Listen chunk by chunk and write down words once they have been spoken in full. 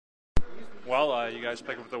Well, you guys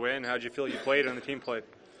picked up the win. How'd you feel you played and the team played?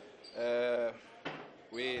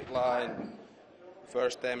 We line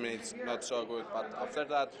first 10 minutes not so good, but after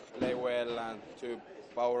that play well and two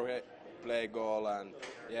power play goal and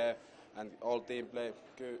and all team play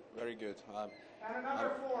good, very good.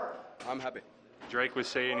 I'm happy. Drake was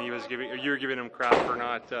saying you were giving him crap for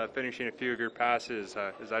not finishing a few of your passes.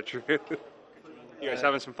 Is that true? You guys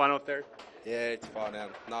having some fun out there? Yeah, it's fun,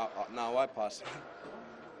 and now I pass.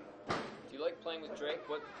 Do you like playing with Drake?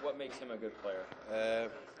 What makes him a good player?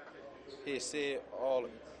 He see all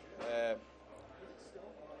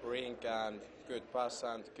rink and good pass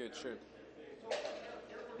and good shoot.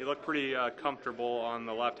 You look pretty comfortable on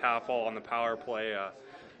the left half wall on the power play,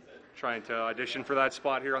 trying to audition for that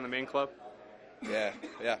spot here on the main club. Yeah.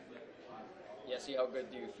 Jesse, how good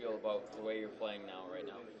do you feel about the way you're playing right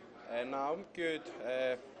now? Now I'm good.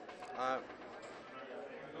 I'm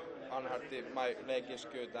unhealthy. My leg is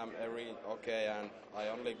good. I'm really okay, and I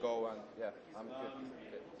only go and I'm good.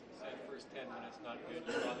 First 10 minutes not good.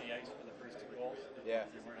 You were on the ice for the first 2 goals. Yeah.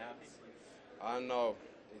 You weren't happy. I know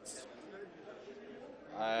it's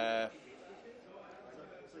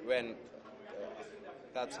when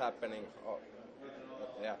that's happening. Oh,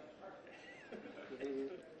 yeah.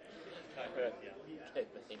 Okay,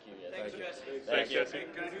 thank you. Yes. Thank you. Thanks, Jesse.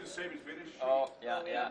 Can I do the save and finish? Oh, yeah.